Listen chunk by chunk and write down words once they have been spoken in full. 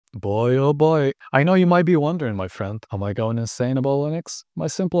Boy, oh boy. I know you might be wondering, my friend, am I going insane about Linux? My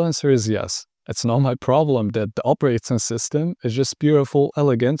simple answer is yes. It's not my problem that the operating system is just beautiful,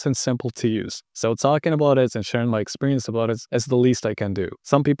 elegant, and simple to use. So talking about it and sharing my experience about it is the least I can do.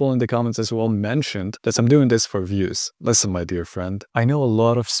 Some people in the comments as well mentioned that I'm doing this for views. Listen, my dear friend, I know a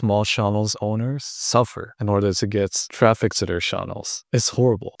lot of small channels owners suffer in order to get traffic to their channels. It's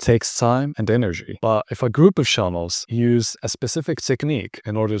horrible. It takes time and energy. But if a group of channels use a specific technique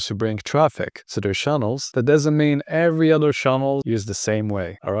in order to bring traffic to their channels, that doesn't mean every other channel use the same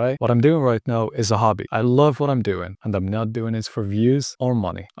way, alright? What I'm doing right now is a hobby. I love what I'm doing, and I'm not doing it for views or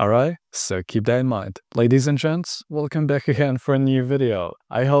money, alright? So keep that in mind. Ladies and gents, welcome back again for a new video.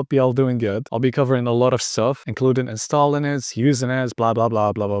 I hope y'all doing good. I'll be covering a lot of stuff, including installing it, using it, blah blah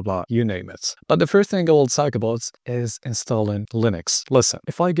blah blah blah blah, you name it. But the first thing I will talk about is installing Linux. Listen,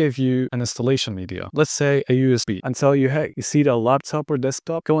 if I gave you an installation media, let's say a USB, and tell you, hey, you see that laptop or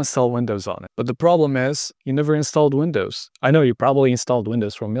desktop? Go install Windows on it. But the problem is, you never installed Windows. I know you probably installed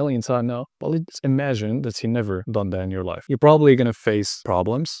Windows for a million times now, but let's imagine that you never done that in your life. You're probably gonna face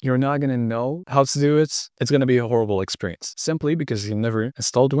problems. You're not gonna know how to do it. It's gonna be a horrible experience, simply because you never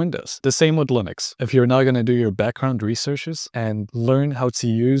installed Windows. The same with Linux. If you're not gonna do your background researches and learn how to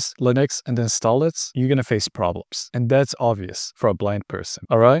use Linux and install it, you're gonna face problems. And that's obvious for a blind person,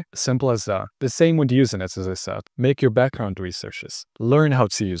 alright? Simple as that. The same with using it, as I said. Make your background researches. Learn how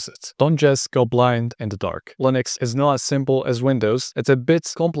to use it. Don't just go blind in the dark. Linux is not as simple as Windows. It's a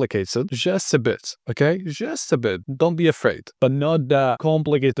bit complicated, just a bit, okay? Just a bit. Don't be afraid. But not that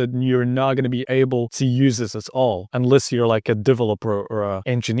complicated you're not going to be able to use this at all unless you're like a developer or an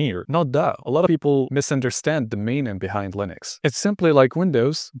engineer. Not that. A lot of people misunderstand the meaning behind Linux. It's simply like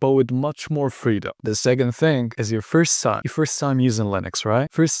Windows, but with much more freedom. The second thing is your first time using Linux, right?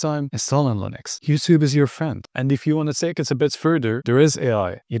 First time installing Linux. YouTube is your friend. And if you want to take it a bit further, there is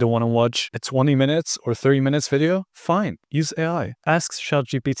AI. You don't want to watch a 20 minutes or 30 minutes video? Fine. Use AI. Ask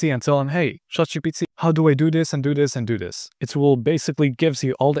ChatGPT and tell him, hey, ChatGPT, how do I do this and do this and do this? It will basically gives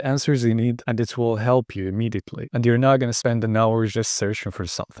you all the answers you need, and it will help you immediately. And you're not going to spend an hour just searching for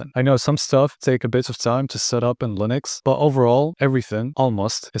something. I know some stuff take a bit of time to set up in Linux, but overall, everything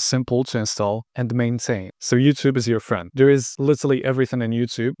almost is simple to install and maintain. So YouTube is your friend. There is literally everything in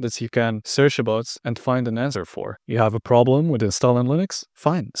YouTube that you can search about and find an answer for. You have a problem with installing Linux?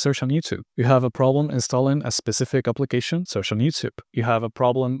 Fine, search on YouTube. You have a problem installing a specific application? Search on YouTube. You have a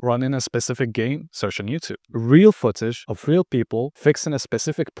problem running a specific game? Search on YouTube. Real footage of real people fixing a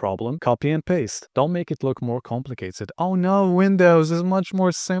specific problem, copy and paste. Don't make it look more complicated. Oh no, Windows is much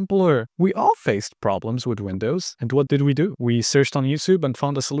more simpler. We all faced problems with Windows, and what did we do? We searched on YouTube and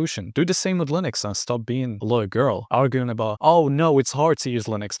found a solution. Do the same with Linux and stop being a little girl arguing about, oh no, it's hard to use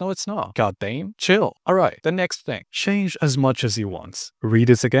Linux. No, it's not. God damn, chill. Alright, the next thing. Change as much as you want. Read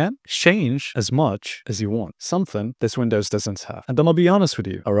it again. Change as much as you want. Something this Windows doesn't have. And I'm gonna be honest with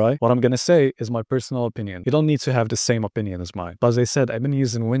you, alright? What I'm gonna say is my personal opinion. You don't need to have the same opinion as mine. But as I said, I've been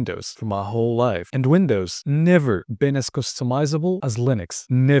using Windows for my whole life. And Windows never been as customizable as Linux.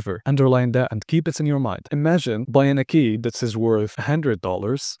 Never. Underline that and keep it in your mind. Imagine buying a key that is worth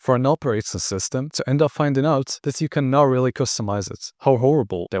 $100 for an operating system to end up finding out that you cannot really customize it. How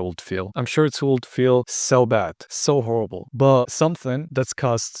horrible that would feel. I'm sure it would feel so bad, so horrible. But something that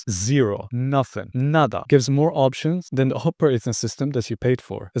costs zero, nothing, nada, gives more options than the operating system that you paid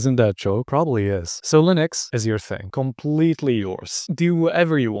for. Isn't that a joke? Probably is. So Linux is your thing. Completely yours. Do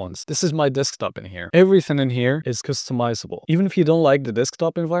whatever you want. This is my desktop in here. Everything in here is customizable. Even if you don't like the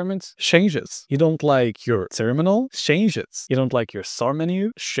desktop environment, change it. You don't like your terminal? Change it. You don't like your start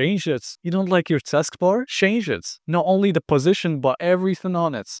menu? Change it. You don't like your taskbar? Change it. Not only the position, but everything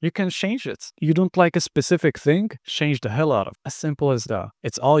on it. You can change it. You don't like a specific thing? Change the hell out of it. As simple as that.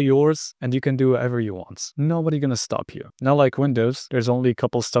 It's all yours, and you can do whatever you want. Nobody gonna stop you. Not like Windows, there's only a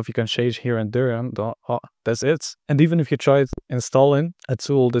couple stuff you can change here and there, and that's it. And even if you tried installing a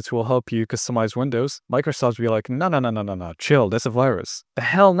tool that will help you customize Windows, Microsoft will be like, no, chill, that's a virus. The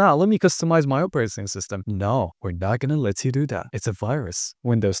hell no, let me customize my operating system. No, we're not gonna let you do that. It's a virus.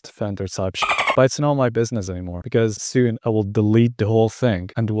 Windows Defender type shit. But it's not my business anymore, because soon I will delete the whole thing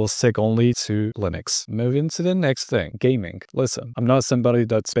and will stick only to Linux. Moving to the next thing, gaming. Listen, I'm not somebody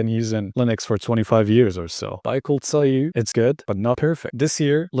that's been using Linux for 25 years or so, but I could tell you it's good, but not perfect. This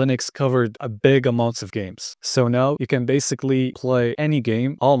year, Linux covered a big amount of games. games. So now you can basically play any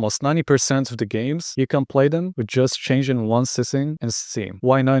game, almost 90% of the games, you can play them with just changing one setting in Steam.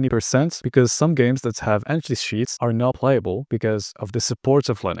 Why 90%? Because some games that have anti-cheats are not playable because of the support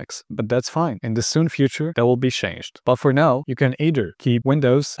of Linux. But that's fine. In the soon future, that will be changed. But for now, you can either keep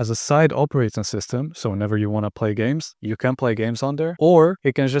Windows as a side operating system, so whenever you want to play games, you can play games on there, or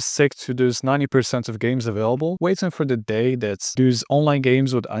you can just stick to those 90% of games available, waiting for the day that those online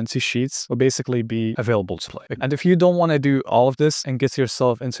games with anti-cheats will basically be available to play. And if you don't want to do all of this and get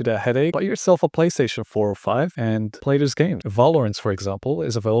yourself into that headache, buy yourself a PlayStation 4 or 5 and play this game. Valorant, for example,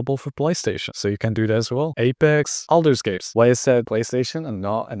 is available for PlayStation, so you can do that as well. Apex, all those games. Why I said PlayStation and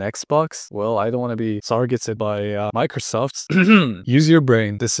not an Xbox? Well, I don't want to be targeted by Microsoft. Use your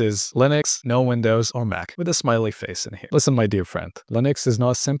brain. This is Linux, no Windows or Mac, with a smiley face in here. Listen, my dear friend, Linux is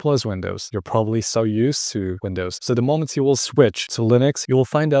not as simple as Windows. You're probably so used to Windows. So the moment you will switch to Linux, you will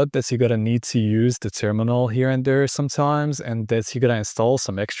find out that you're gonna need to use the terminal here and there sometimes, and that you're gonna install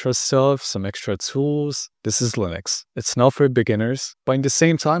some extra stuff, some extra tools. This is Linux. It's not for beginners, but in the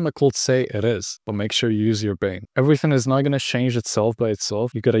same time, I could say it is, but make sure you use your brain. Everything is not gonna change itself by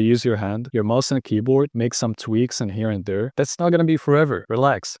itself. You gotta use your hand, your mouse and keyboard, make some tweaks in here and there. That's not gonna be forever.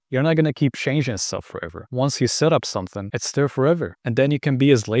 Relax. You're not gonna keep changing stuff forever. Once you set up something, it's there forever. And then you can be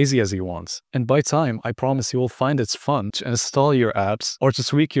as lazy as you want. And by time, I promise you will find it's fun to install your apps or to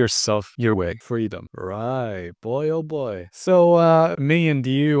tweak your stuff your way. Freedom. Right. Boy, oh boy. So, me and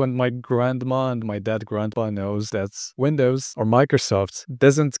you and my grandma and my dad grandpa knows that Windows or Microsoft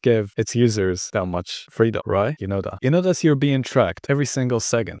doesn't give its users that much freedom, right? You know that. You know that you're being tracked every single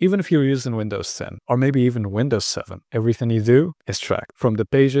second. Even if you're using Windows 10 or maybe even Windows 7, everything you do is tracked. From the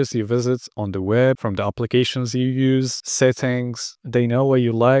pages you visit on the web, from the applications you use, settings, they know what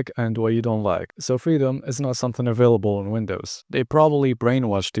you like and what you don't like. So freedom is not something available on Windows. They probably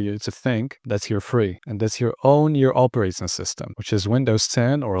brainwashed you to think that you're free and that you own your operating system, which is Windows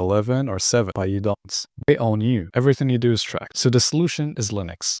 10 or 11 or 7, but you don't. They own you. Everything you do is tracked. So the solution is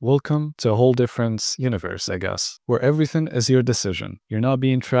Linux. Welcome to a whole different universe, I guess, where everything is your decision. You're not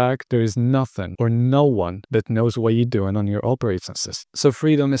being tracked. There is nothing or no one that knows what you're doing on your operating system. So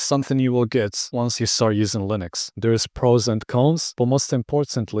freedom is something you will get once you start using Linux. There's pros and cons, but most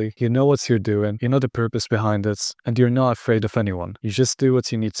importantly, you know what you're doing, you know the purpose behind it, and you're not afraid of anyone. You just do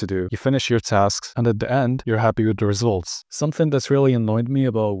what you need to do. You finish your tasks, and at the end, you're happy with the results. Something that's really annoyed me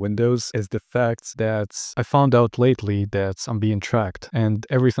about Windows is the fact that I found out lately that I'm being tracked and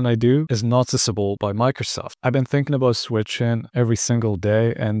everything I do is noticeable by Microsoft. I've been thinking about switching every single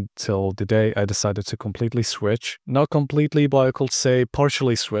day until the day I decided to completely switch. Not completely, but I could say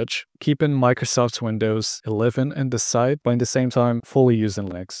partially switch, keeping Microsoft Windows 11 in the side, but at the same time fully using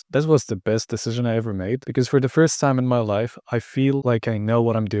Linux. That was the best decision I ever made because for the first time in my life, I feel like I know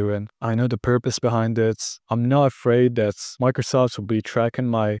what I'm doing. I know the purpose behind it. I'm not afraid that Microsoft will be tracking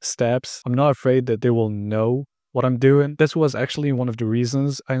my steps. I'm not afraid that they will know what I'm doing. This was actually one of the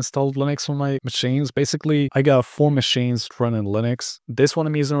reasons I installed Linux on my machines. Basically, I got 4 machines running Linux. This one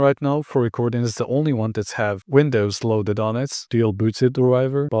I'm using right now for recording is the only one that have Windows loaded on it, dual booted or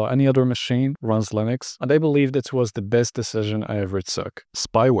whatever, but any other machine runs Linux. And I believe that was the best decision I ever took.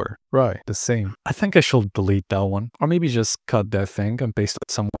 Spyware. Right, the same. I think I should delete that one, or maybe just cut that thing and paste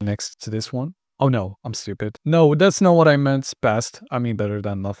it somewhere next to this one. Oh no, I'm stupid. No, that's not what I meant. Past. I mean better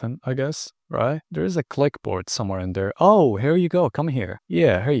than nothing, I guess. Right? There is a clipboard somewhere in there. Oh, here you go. Come here.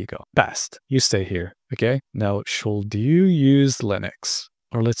 Yeah, here you go. Past. You stay here. Okay? Now, should you use Linux?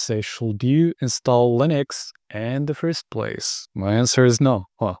 Or let's say, should you install Linux in the first place? My answer is no.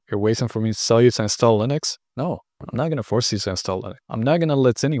 Huh, you're waiting for me to tell you to install Linux? No. I'm not gonna force you to install Linux. I'm not gonna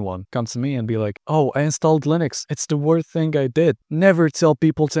let anyone come to me and be like, oh, I installed Linux. It's the worst thing I did. Never tell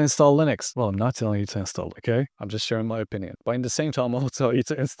people to install Linux. Well, I'm not telling you to install it, okay? I'm just sharing my opinion. But in the same time, I'll tell you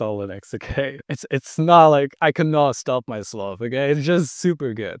to install Linux, okay? It's not like I cannot stop myself, okay? It's just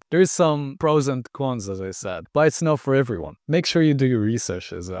super good. There's some pros and cons, as I said, but it's not for everyone. Make sure you do your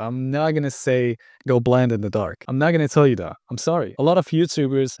researches. I'm not gonna say go blind in the dark. I'm not gonna tell you that. I'm sorry. A lot of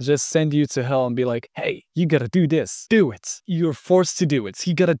YouTubers just send you to hell and be like, hey, you gotta do this. Do it. You're forced to do it.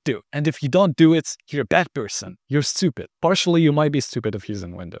 You gotta do it. And if you don't do it, you're a bad person. You're stupid. Partially, you might be stupid if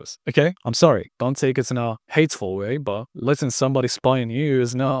using Windows. Okay? I'm sorry. Don't take it in a hateful way, but letting somebody spy on you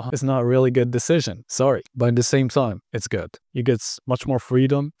is not a really good decision. Sorry. But at the same time, it's good. You get much more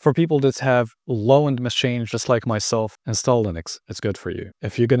freedom. For people that have low-end machines just like myself, install Linux. It's good for you.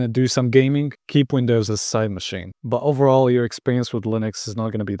 If you're gonna do some gaming, keep Windows as a side machine. But overall, your experience with Linux is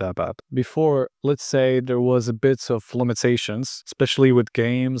not gonna be that bad. Before, let's say there was a bit of limitations, especially with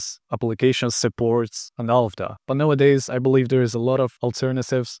games, application supports, and all of that. But nowadays, I believe there is a lot of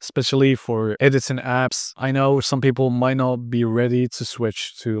alternatives, especially for editing apps. I know some people might not be ready to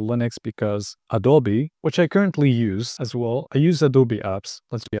switch to Linux because Adobe, which I currently use as well, I use Adobe apps,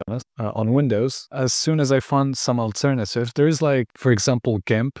 let's be honest, on Windows. As soon as I found some alternative, there is like, for example,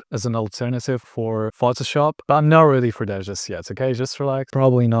 GIMP as an alternative for Photoshop, but I'm not ready for that just yet, okay? Just relax.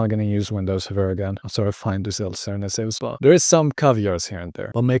 Probably not gonna use Windows ever again after I find these alternatives, but there is some caveats here and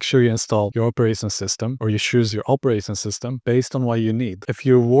there. But make sure you install your operating system, or you choose your operating system based on what you need. If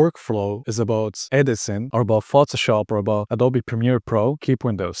your workflow is about editing or about Photoshop or about Adobe Premiere Pro, keep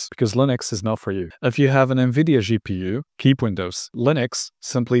Windows, because Linux is not for you. If you have an NVIDIA GPU, keep Windows. Linux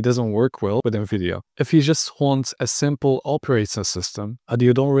simply doesn't work well with NVIDIA. If you just want a simple operating system and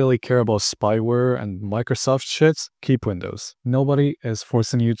you don't really care about spyware and Microsoft shit, keep Windows. Nobody is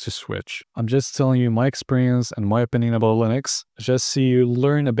forcing you to switch. I'm just telling you my experience and my opinion about Linux, just so you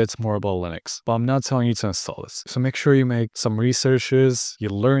learn a bit more about Linux. But I'm not telling you to install it. So make sure you make some researches, you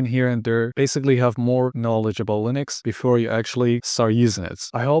learn here and there, basically have more knowledge about Linux before you actually start using it.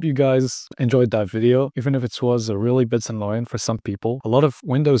 I hope you guys enjoyed that video, even if it was a really bit annoying for some people. A lot of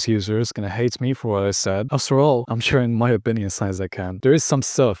Windows users gonna hate me for what I said. After all, I'm sharing my opinion as as I can. There is some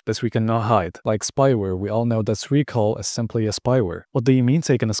stuff that we cannot hide, like spyware. We all know that recall is simply a spyware. What do you mean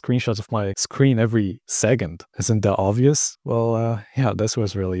taking a screenshot of my screen every second? Isn't that obvious? Well, yeah, this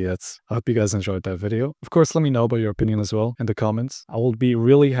was really it. I hope you guys enjoyed that video. Of course, let me know about your opinion as well in the comments. I will be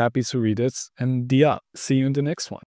really happy to read it. And yeah, see you in the next one.